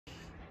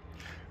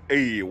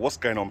Hey, what's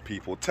going on,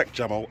 people? Tech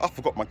Jamo. I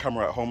forgot my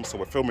camera at home, so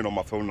we're filming on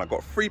my phone. I got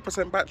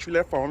 3% battery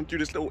left. I want to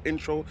do this little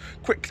intro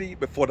quickly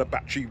before the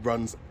battery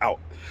runs out.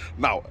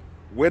 Now,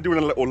 we're doing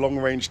a little long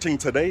range thing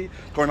today,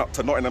 going up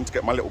to Nottingham to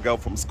get my little girl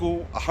from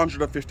school.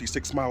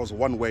 156 miles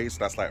one way, so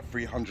that's like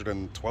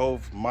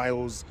 312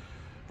 miles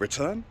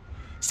return,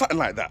 something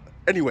like that.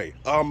 Anyway,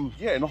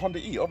 yeah, in a Honda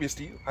E,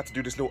 obviously, I had to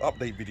do this little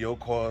update video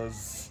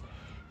because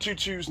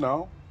 2.2s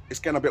now. It's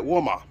getting a bit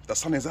warmer. The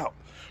sun is out.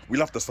 We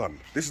love the sun.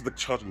 This is the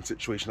charging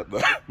situation at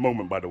the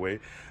moment, by the way.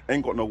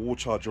 Ain't got no wall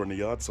charger in the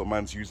yard, so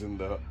man's using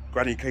the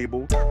granny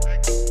cable.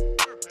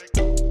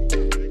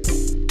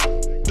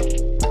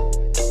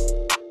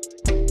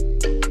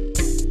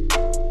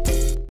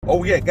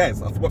 Oh yeah,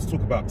 guys, I forgot to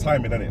talk about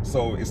timing, innit?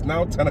 So it's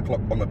now 10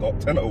 o'clock on the dot,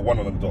 10:01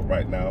 on the dot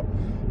right now.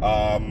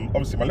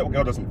 Obviously my little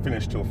girl doesn't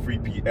finish till 3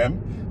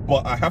 p.m,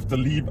 but I have to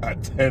leave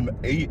at 10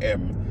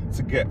 a.m.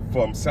 to get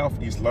from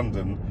southeast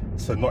London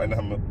to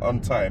Nottingham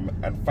on time,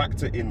 and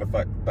factor in the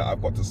fact that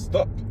I've got to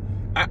stop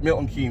at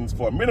Milton Keynes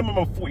for a minimum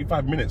of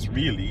 45 minutes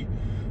really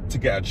to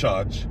get a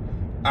charge.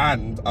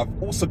 And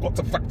I've also got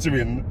to factor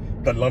in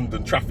the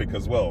London traffic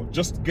as well.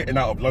 Just getting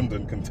out of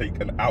London can take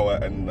an hour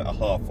and a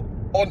half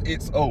on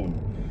its own.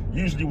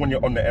 Usually when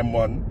you're on the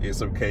M1,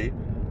 it's okay,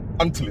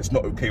 until it's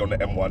not okay on the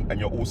M1, and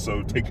you're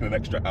also taking an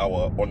extra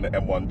hour on the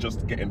M1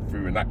 just getting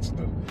through an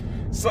accident.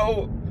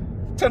 So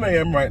 10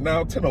 a.m. right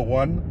now,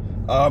 10:01.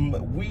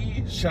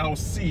 We shall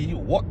see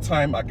what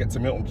time I get to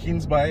Milton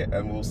Keynes by,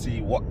 and we'll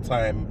see what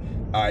time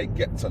I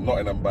get to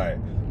Nottingham by.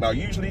 Now,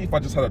 usually if I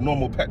just had a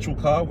normal petrol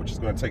car, which is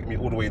going to take me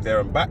all the way there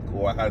and back,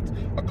 or I had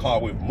a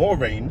car with more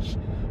range,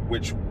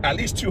 which at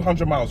least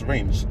 200 miles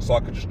range, so I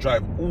could just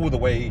drive all the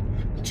way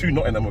to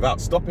Nottingham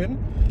without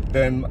stopping,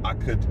 then I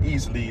could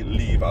easily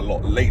leave a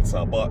lot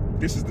later.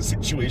 But this is the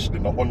situation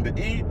in the Honda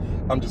E.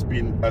 I'm just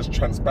being as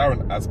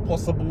transparent as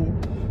possible.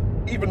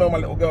 Even though my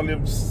little girl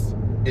lives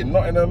in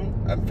Nottingham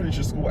and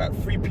finishes school at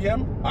 3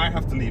 p.m, I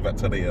have to leave at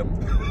 10 a.m.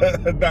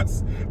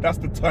 that's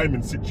the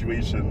timing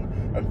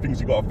situation and things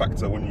you got to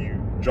factor when you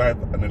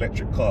drive an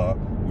electric car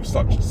with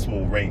such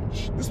small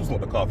range. This was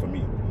not the car for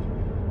me,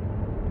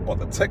 but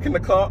the tech in the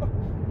car.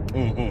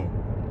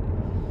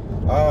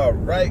 All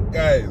right,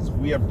 guys,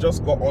 we have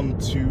just got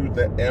onto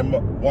the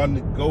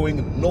M1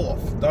 going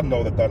north. Done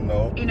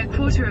know. In a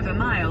quarter of a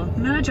mile,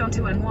 merge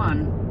onto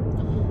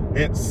N1.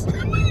 It's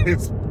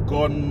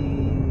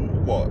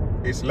gone, what?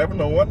 It's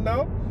 11:01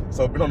 now,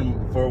 so I've been on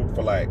the road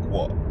for like,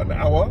 what, an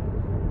hour?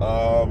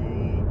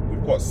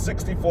 We've got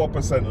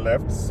 64%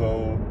 left,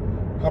 so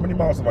how many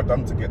miles have I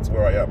done to get to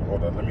where I am?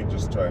 Hold on, let me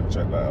just try and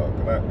check that out.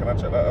 Can I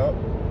check that out?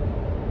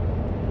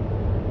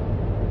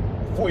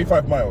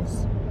 45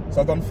 miles. So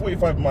I've done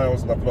 45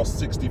 miles and I've lost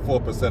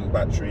 64%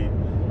 battery.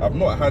 I've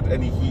not had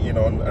any heating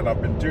on, and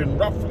I've been doing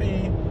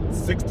roughly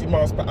 60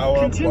 miles per hour.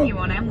 Continue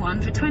on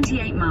M1 for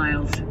 28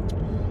 miles.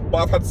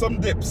 But I've had some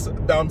dips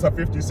down to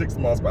 56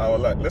 miles per hour.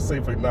 Like, let's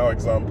say for now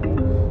example,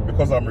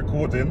 because I'm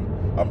recording,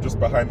 I'm just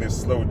behind this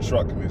slow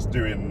truck and it's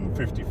doing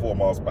 54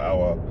 miles per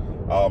hour.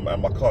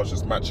 And my car's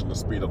just matching the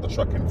speed of the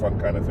truck in front,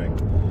 kind of thing.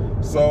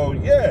 So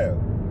yeah,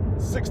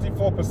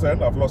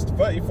 64%, I've lost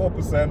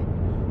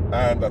 34%,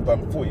 and I've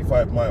done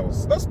 45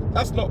 miles. That's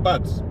not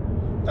bad.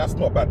 That's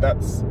not bad.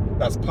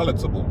 That's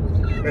palatable.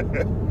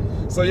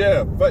 So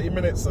yeah, 30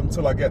 minutes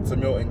until I get to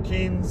Milton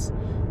Keynes.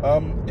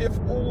 If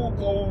all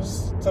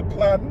goes to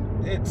plan,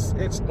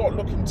 it's not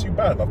looking too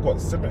bad. I've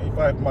got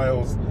 75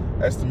 miles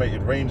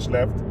estimated range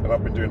left, and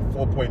I've been doing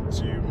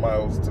 4.2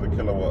 miles to the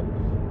kilowatt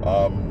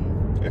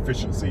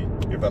efficiency,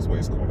 if that's what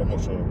it's called. I'm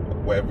not sure,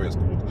 whatever it's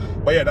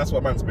called. But yeah, that's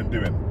what man's been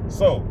doing.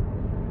 So,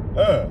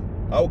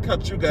 I'll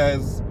catch you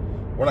guys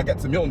when I get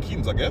to Milton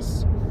Keynes, I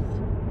guess.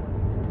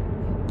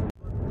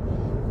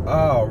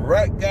 All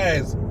right,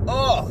 guys.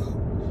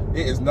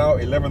 It is now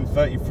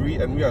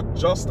 11:33 and we are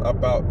just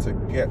about to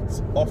get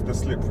off the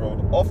slip road,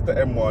 off the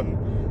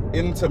M1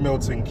 into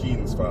Milton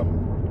Keynes,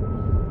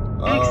 fam.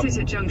 Exit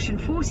at junction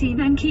 14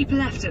 and keep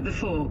left at the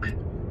fork.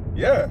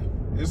 Yeah,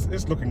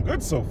 it's looking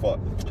good so far.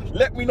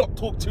 Let me not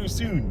talk too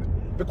soon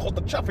because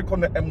the traffic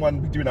on the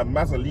M1 be doing a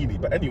Mazzolini.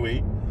 But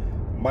anyway,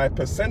 my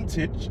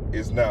percentage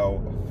is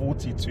now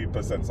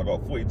 42%. So I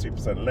got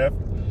 42% left.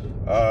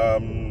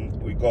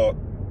 We got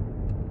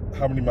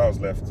how many miles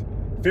left?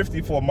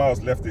 54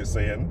 miles left, it's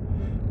saying.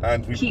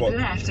 And we've keep got,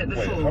 left at the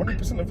fork. How many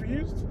percent have we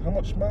used? How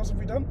much miles have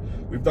we done?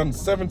 We've done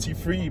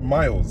 73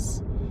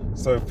 miles.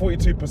 So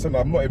 42%,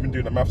 I'm not even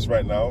doing the maths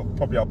right now.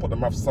 Probably I'll put the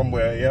maths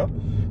somewhere here.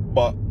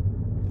 But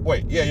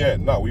wait, yeah,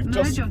 no, we've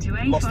just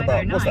lost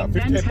about, what's that,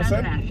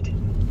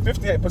 58%?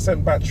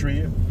 58%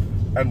 battery,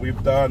 and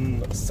we've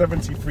done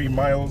 73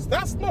 miles.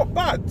 That's not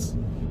bad.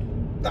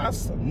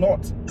 That's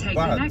not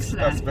bad.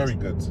 That's very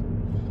good.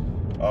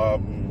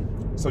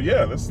 So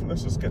yeah, let's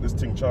just get this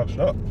thing charged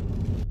up.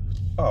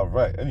 All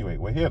right, anyway,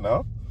 we're here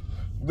now.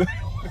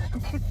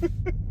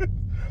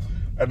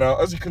 And now,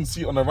 as you can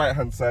see on the right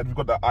hand side, we've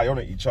got the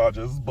Ionity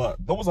chargers, but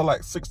those are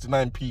like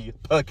 69p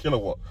per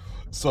kilowatt.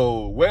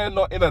 So we're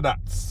not in that.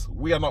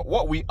 We are not.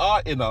 What we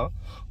are in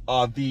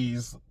are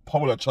these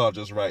polar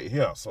chargers right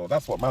here. So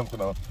that's what man's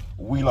gonna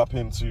wheel up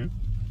into.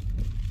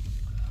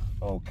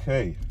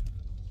 Okay,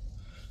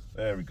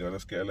 there we go.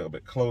 Let's get a little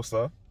bit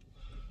closer.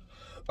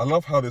 I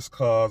love how this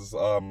car's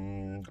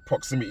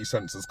proximity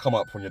sensors come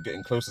up when you're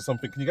getting close to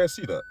something. Can you guys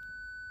see that?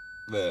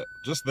 There,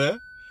 just there.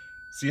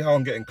 See how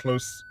I'm getting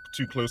close,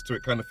 too close to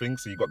it kind of thing?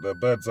 So you got the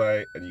bird's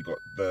eye and you got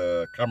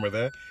the camera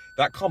there.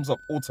 That comes up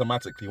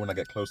automatically when I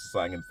get close to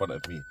something in front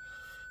of me.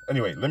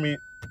 Anyway, let me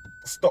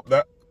stop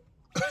that.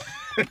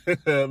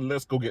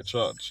 Let's go get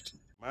charged.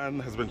 Man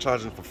has been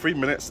charging for 3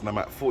 minutes and I'm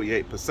at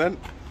 48%.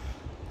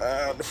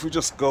 And if we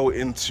just go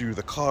into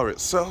the car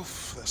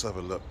itself, let's have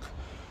a look.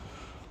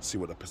 See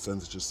what the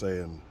percentage is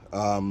saying.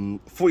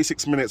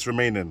 46 minutes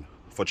remaining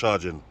for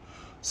charging.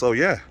 So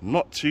yeah,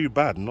 not too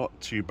bad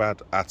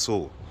at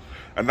all.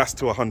 And that's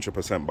to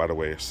 100%, by the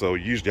way. So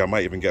usually I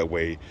might even get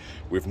away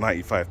with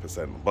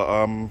 95%. But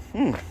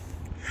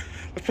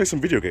let's play some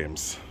video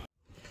games.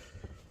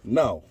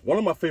 Now, one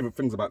of my favorite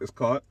things about this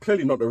car,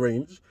 clearly not the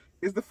range,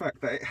 is the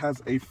fact that it has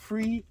a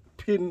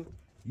 3-pin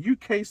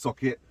UK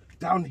socket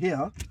down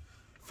here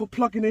for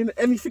plugging in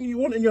anything you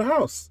want in your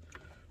house.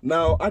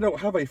 Now, I don't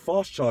have a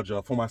fast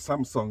charger for my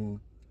Samsung.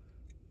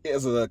 It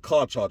is a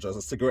car charger, it's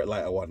a cigarette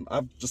lighter one.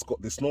 I've just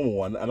got this normal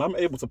one and I'm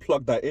able to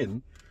plug that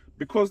in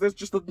because there's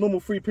just a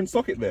normal 3-pin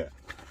socket there.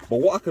 But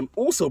what I can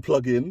also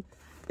plug in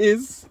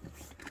is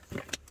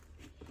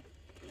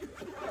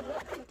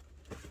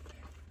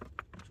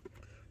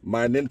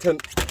my Nintendo.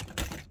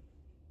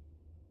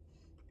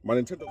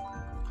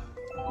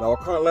 Now,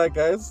 I can't lie,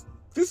 guys.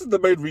 This is the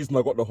main reason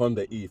I got the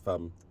Honda E,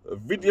 fam.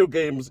 Video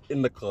games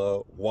in the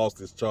car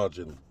whilst it's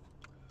charging.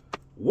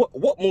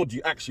 What more do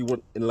you actually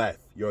want in life?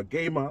 You're a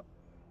gamer,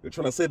 you're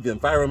trying to save the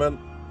environment,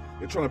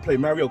 you're trying to play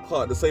Mario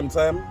Kart at the same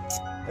time.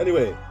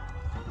 Anyway,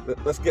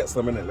 let's get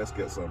some in it, let's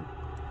get some.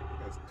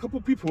 A couple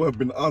people have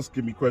been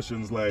asking me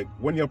questions like,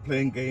 when you're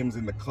playing games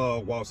in the car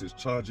whilst it's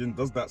charging,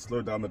 does that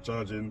slow down the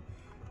charging?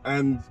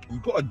 And you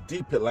gotta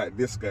deep it like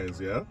this, guys,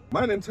 yeah?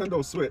 My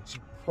Nintendo Switch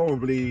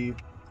probably,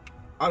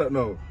 I don't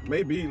know,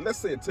 maybe, let's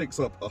say it takes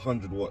up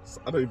 100 watts.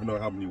 I don't even know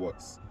how many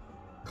watts.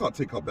 Can't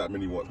take up that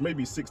many watts.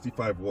 Maybe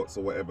 65 watts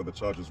or whatever the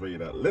charger's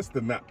rated at. Less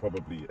than that,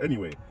 probably.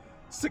 Anyway,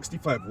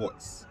 65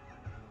 watts.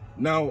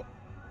 Now,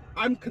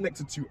 I'm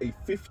connected to a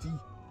 50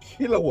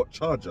 kilowatt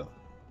charger.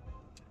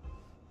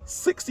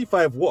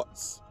 65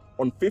 watts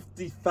on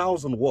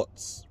 50,000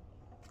 watts.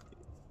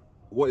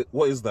 What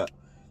is that?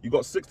 You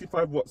got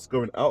 65 watts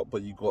going out,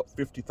 but you got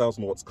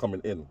 50,000 watts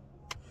coming in.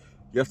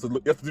 You have to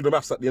do the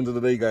maths at the end of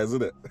the day, guys,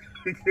 isn't it?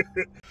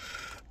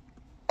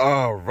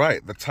 All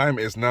right, the time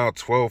is now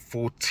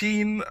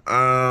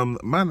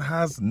 12:14. Man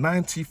has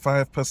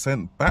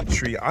 95%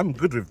 battery. I'm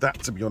good with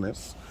that, to be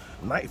honest.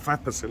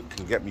 95%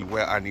 can get me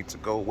where I need to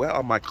go. Where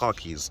are my car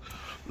keys?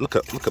 Look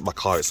at my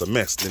car. It's a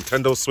mess.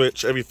 Nintendo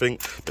Switch, everything.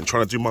 Been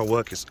trying to do my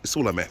work. It's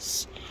all a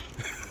mess.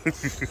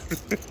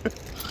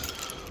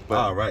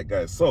 All right,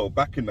 guys. So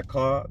back in the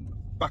car,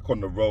 back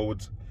on the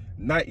road.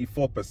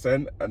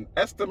 94%, an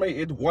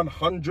estimated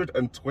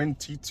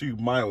 122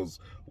 miles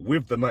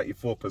with the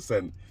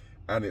 94%,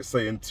 and it's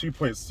saying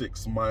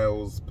 2.6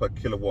 miles per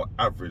kilowatt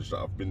average that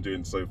I've been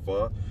doing so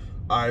far.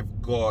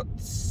 I've got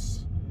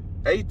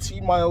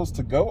 80 miles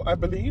to go, I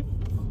believe.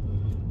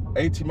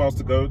 80 miles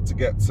to go to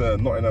get to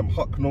Nottingham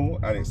Hucknall,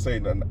 and it's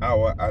saying an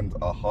hour and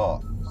a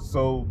half.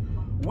 So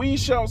we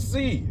shall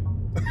see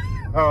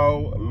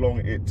how long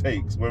it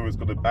takes, whether it's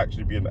going to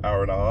actually be an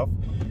hour and a half,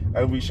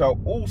 and we shall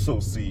also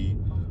see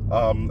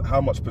how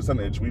much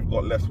percentage we've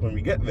got left when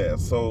we get there.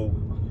 So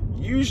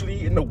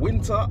usually in the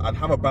winter I'd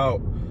have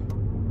about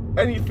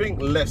anything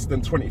less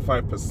than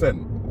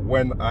 25%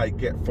 when I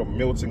get from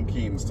Milton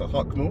Keynes to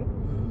Hucknall.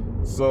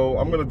 So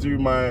I'm gonna do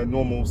my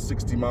normal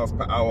 60 miles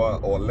per hour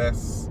or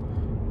less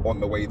on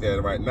the way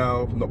there right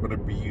now. I'm not gonna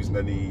be using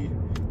any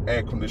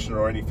air conditioner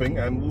or anything,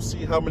 and we'll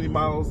see how many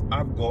miles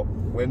I've got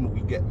when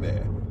we get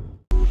there.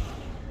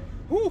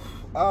 Whew.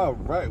 All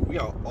right, we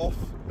are off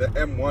the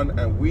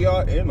M1 and we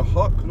are in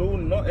Hucknall,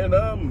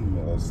 Nottingham,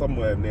 or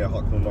somewhere near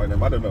Hucknall,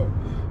 Nottingham, I don't know.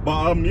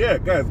 But yeah,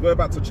 guys, we're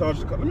about to charge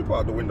the car. Let me put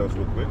out the windows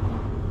real quick.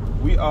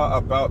 We are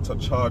about to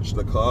charge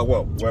the car.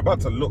 Well, we're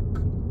about to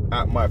look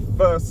at my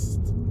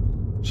first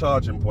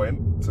charging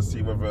point to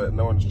see whether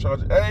no one's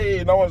charging.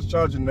 Hey, no one's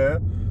charging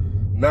there.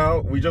 Now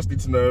we just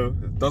need to know,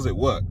 does it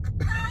work?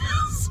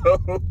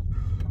 So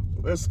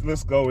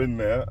let's go in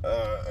there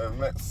and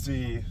let's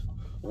see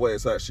what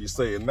it's actually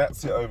saying.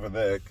 That's it over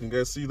there. Can you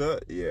guys see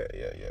that? Yeah.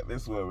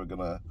 This is where we're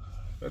gonna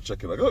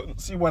check it out. I don't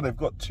see why they've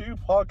got 2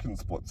 parking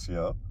spots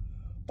here,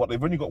 but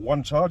they've only got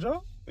 1 charger.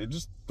 It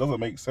just doesn't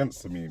make sense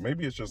to me.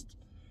 Maybe it's just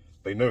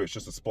they know it's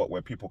just a spot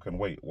where people can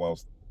wait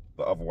whilst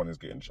the other one is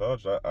getting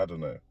charged. I don't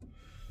know.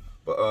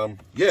 But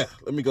yeah,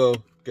 let me go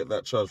get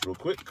that charged real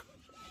quick.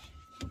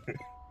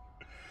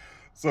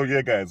 So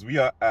yeah, guys, we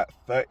are at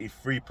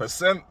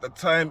 33%. The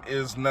time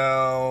is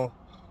now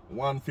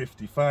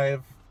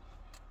 1:55.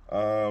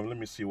 Let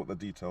me see what the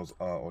details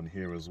are on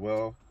here as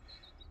well.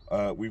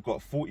 We've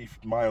got 40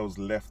 miles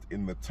left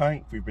in the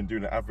tank. We've been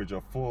doing an average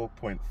of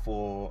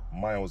 4.4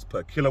 miles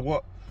per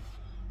kilowatt.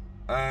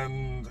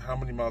 And how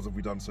many miles have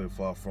we done so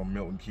far from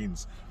Milton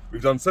Keynes?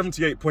 We've done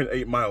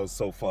 78.8 miles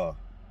so far.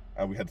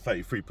 and we had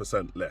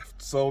 33%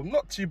 left. So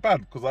not too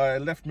bad, because I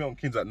left Milton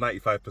Keynes at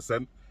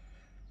 95%.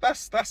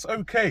 That's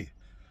okay.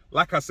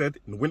 Like I said,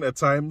 in winter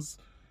times,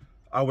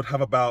 I would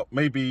have about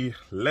maybe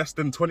less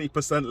than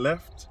 20%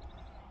 left.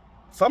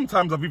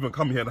 Sometimes I've even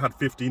come here and had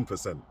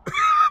 15%.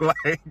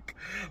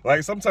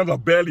 like sometimes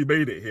I've barely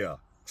made it here,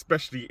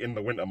 especially in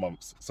the winter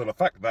months. So the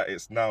fact that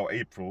it's now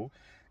April,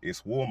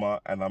 it's warmer,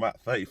 and I'm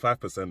at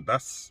 35%,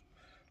 that's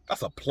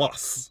a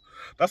plus.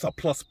 That's a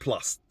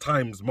plus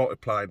times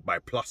multiplied by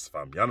plus,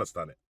 fam. You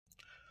understand it?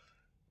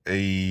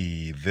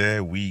 Hey,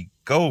 there we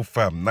go,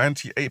 fam.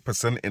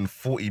 98% in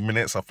 40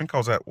 minutes. I think I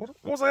was at, what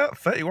was I at?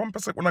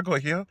 31% when I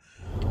got here.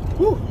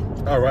 Whew.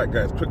 All right,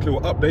 guys, quick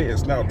little update.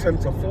 It's now 10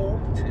 to 4.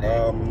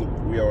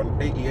 We are on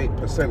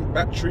 88%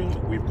 battery.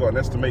 We've got an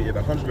estimated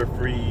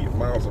 103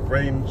 miles of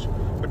range.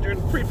 We're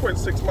doing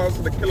 3.6 miles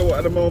to the kilowatt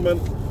at the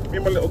moment. Me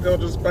and my little girl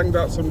just banged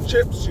out some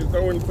chips. She's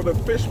going for the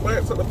fish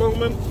bites at the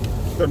moment.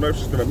 Don't know if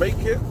she's gonna make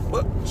it,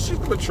 but she's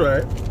gonna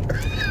try.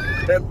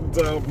 And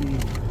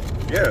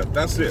yeah,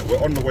 that's it.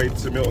 We're on the way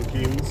to Milton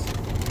Keynes.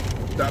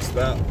 That's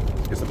that.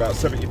 It's about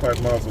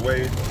 75 miles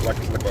away. Like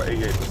I said, I've got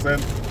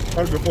 88%.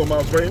 104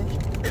 miles range.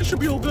 It should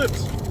be all good.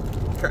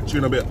 Catch you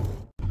in a bit.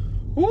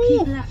 Ooh.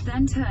 Keep left,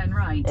 then turn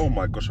right. Oh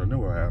my gosh, I know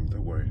where I am.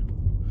 Don't worry.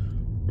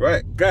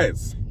 Right,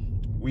 guys.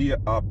 We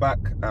are back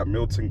at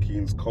Milton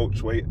Keynes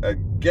Coachway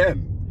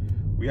again.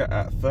 We are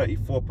at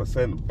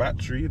 34%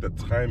 battery. The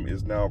time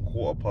is now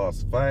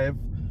 5:15.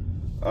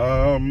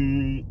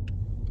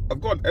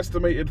 I've got an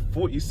estimated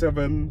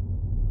 47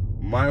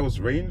 miles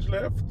range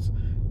left,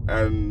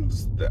 and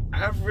the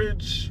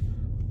average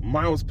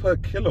miles per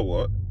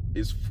kilowatt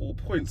is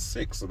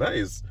 4.6. So that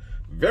is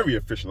very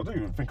efficient. I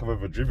don't even think I've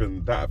ever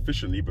driven that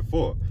efficiently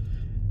before.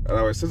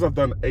 And it says I've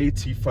done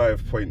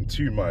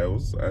 85.2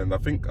 miles, and I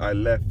think I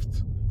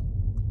left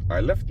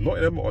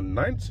Nottingham on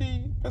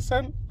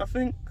 90%, I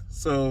think.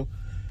 So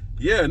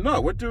yeah, no,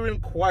 we're doing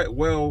quite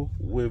well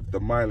with the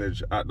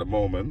mileage at the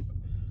moment.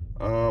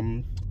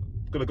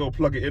 Gonna go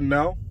plug it in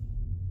now,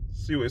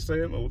 see what it's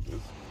saying.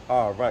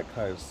 All right,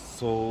 guys,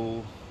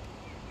 so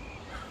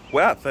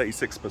we're at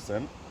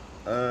 36%.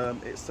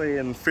 It's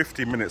saying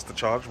 50 minutes to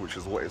charge, which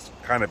is what it's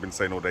kind of been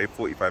saying all day.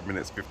 45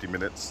 minutes, 50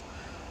 minutes.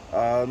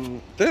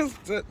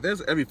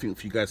 There's everything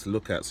for you guys to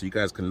look at, so you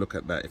guys can look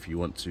at that if you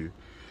want to.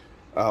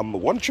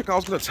 One trick I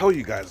was going to tell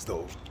you guys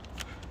though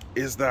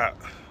is that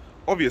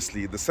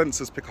obviously the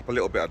sensors pick up a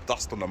little bit of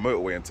dust on the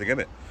motorway and thing,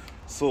 innit?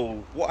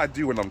 So what I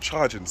do when I'm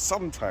charging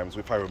sometimes,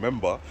 if I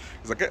remember,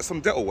 is I get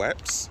some Dettol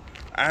wipes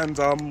and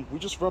we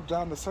just rub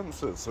down the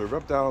sensors. So we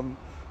rub down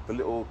the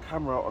little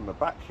camera on the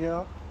back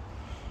here.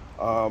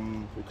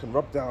 We can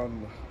rub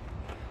down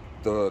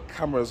the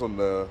cameras on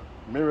the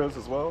mirrors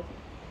as well.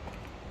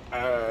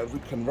 We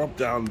can rub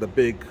down the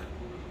big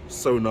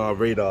sonar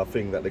radar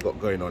thing that they got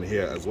going on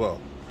here as well.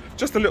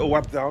 Just a little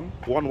wipe down.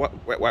 One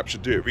wet wipe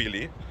should do it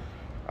really.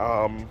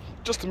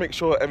 Just to make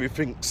sure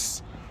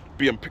everything's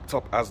being picked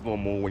up as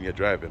normal when you're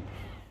driving.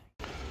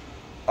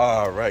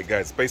 Alright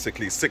guys,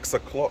 basically 6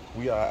 o'clock,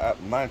 we are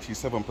at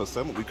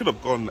 97%. We could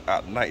have gone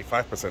at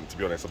 95% to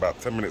be honest,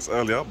 about 10 minutes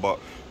earlier, but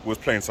we was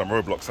playing some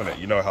Roblox in it,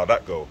 you know how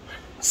that go.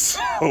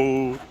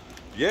 So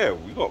yeah,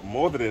 we got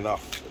more than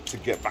enough to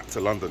get back to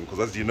London, because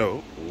as you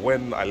know,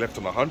 when I left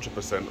on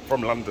 100%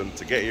 from London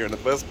to get here in the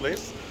first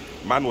place,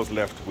 man was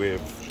left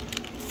with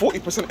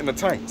 40% in the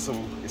tank. So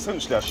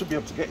essentially I should be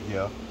able to get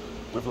here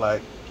with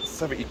like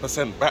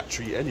 70%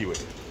 battery anyway.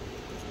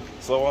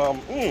 So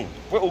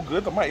we're all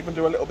good. I might even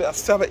do a little bit of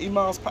 70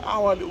 miles per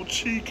hour, a little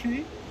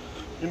cheeky,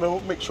 you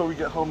know, make sure we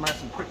get home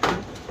nice and quickly.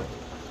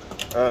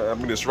 I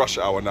mean, it's rush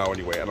hour now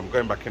anyway, and I'm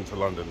going back into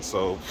London,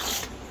 so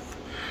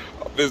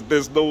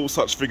there's no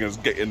such thing as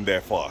getting there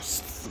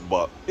fast.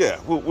 But yeah,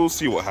 we'll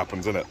see what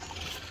happens, innit?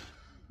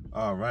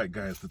 All right,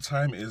 guys, the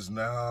time is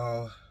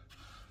now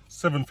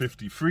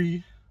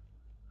 7:53.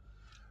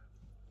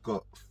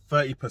 Got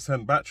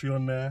 30% battery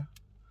on there,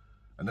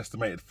 an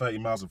estimated 30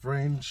 miles of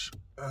range.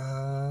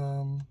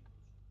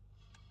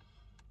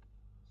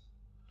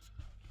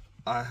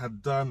 I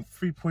had done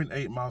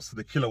 3.8 miles to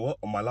the kilowatt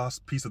on my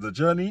last piece of the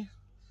journey,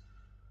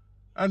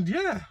 and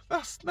yeah,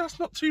 that's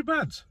not too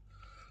bad.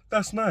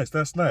 That's nice,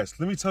 that's nice.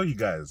 Let me tell you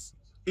guys,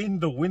 in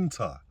the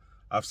winter,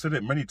 I've said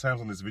it many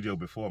times on this video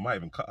before, I might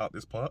even cut out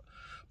this part,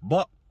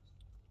 but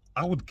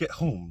I would get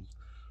home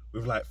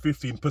with like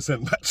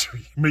 15%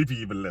 battery, maybe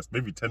even less,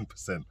 maybe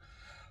 10%.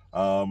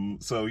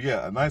 So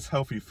yeah, a nice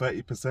healthy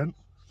 30%,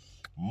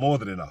 more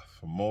than enough,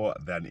 more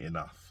than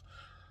enough.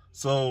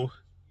 So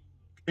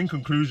in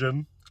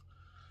conclusion,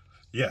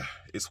 yeah,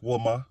 it's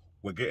warmer,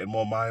 we're getting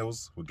more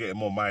miles, we're getting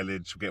more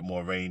mileage, we're getting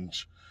more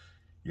range.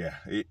 Yeah,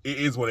 it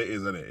is what it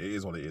is, isn't it? It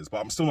is what it is.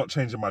 But I'm still not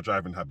changing my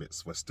driving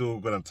habits. We're still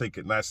gonna take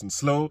it nice and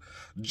slow,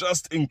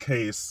 just in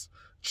case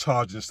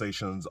charging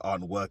stations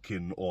aren't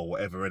working or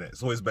whatever, innit?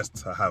 It's always best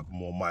to have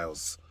more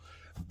miles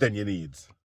than you need.